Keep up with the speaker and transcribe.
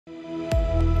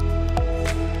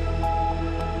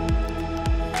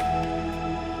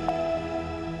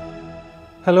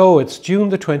Hello, it's June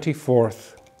the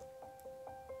 24th.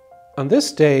 On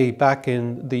this day, back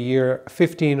in the year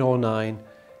 1509,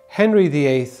 Henry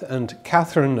VIII and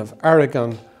Catherine of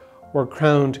Aragon were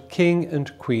crowned King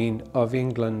and Queen of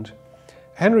England.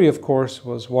 Henry, of course,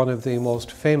 was one of the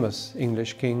most famous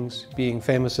English kings, being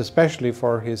famous especially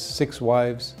for his 6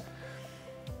 wives.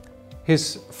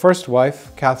 His first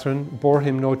wife, Catherine, bore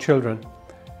him no children.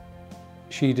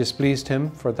 She displeased him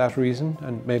for that reason,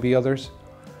 and maybe others.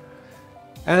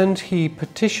 And he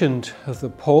petitioned the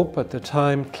Pope at the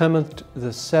time, Clement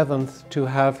VII, to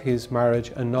have his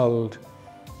marriage annulled.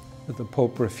 The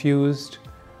Pope refused.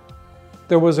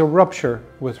 There was a rupture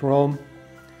with Rome,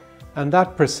 and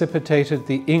that precipitated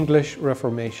the English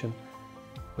Reformation,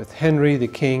 with Henry the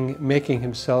King making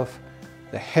himself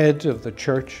the head of the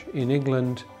Church in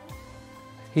England.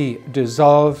 He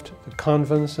dissolved the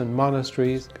convents and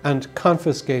monasteries and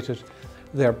confiscated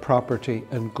their property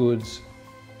and goods.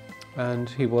 And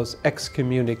he was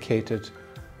excommunicated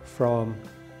from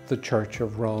the Church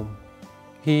of Rome.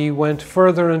 He went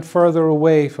further and further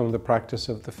away from the practice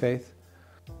of the faith,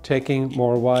 taking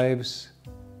more wives,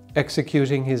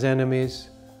 executing his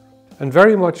enemies, and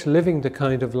very much living the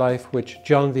kind of life which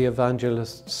John the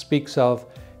Evangelist speaks of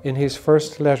in his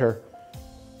first letter: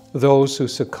 those who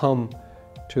succumb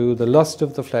to the lust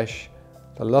of the flesh,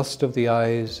 the lust of the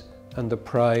eyes, and the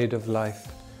pride of life.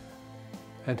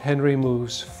 And Henry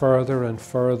moves further and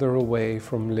further away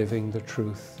from living the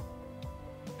truth.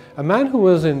 A man who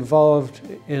was involved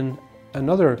in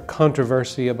another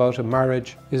controversy about a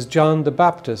marriage is John the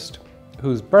Baptist,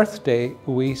 whose birthday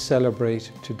we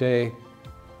celebrate today,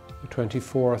 the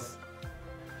 24th.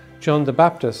 John the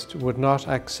Baptist would not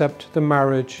accept the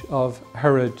marriage of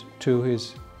Herod to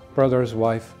his brother's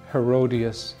wife,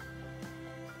 Herodias.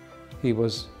 He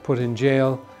was put in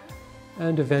jail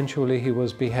and eventually he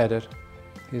was beheaded.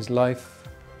 His life,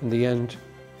 in the end,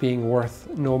 being worth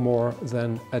no more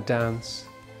than a dance.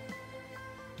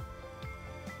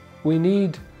 We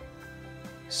need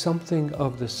something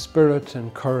of the spirit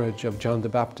and courage of John the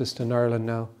Baptist in Ireland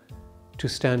now to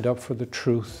stand up for the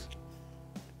truths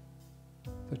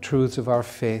of our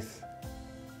faith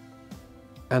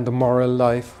and the moral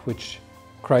life which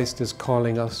Christ is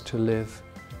calling us to live.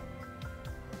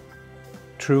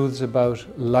 Truths about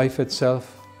life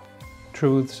itself,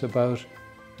 truths about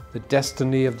the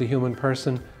destiny of the human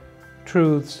person,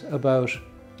 truths about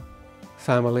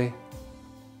family.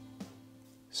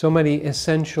 So many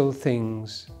essential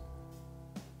things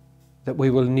that we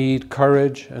will need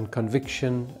courage and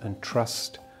conviction and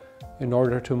trust in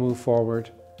order to move forward.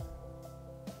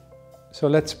 So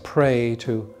let's pray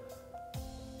to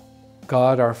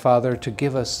God our Father to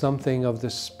give us something of the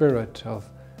spirit of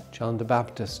John the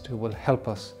Baptist, who will help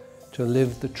us to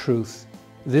live the truth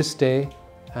this day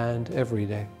and every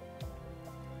day.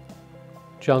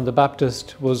 John the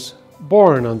Baptist was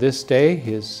born on this day,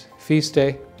 his feast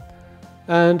day,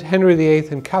 and Henry VIII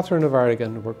and Catherine of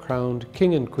Aragon were crowned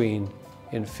King and Queen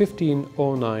in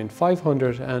 1509,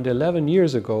 511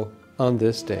 years ago on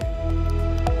this day.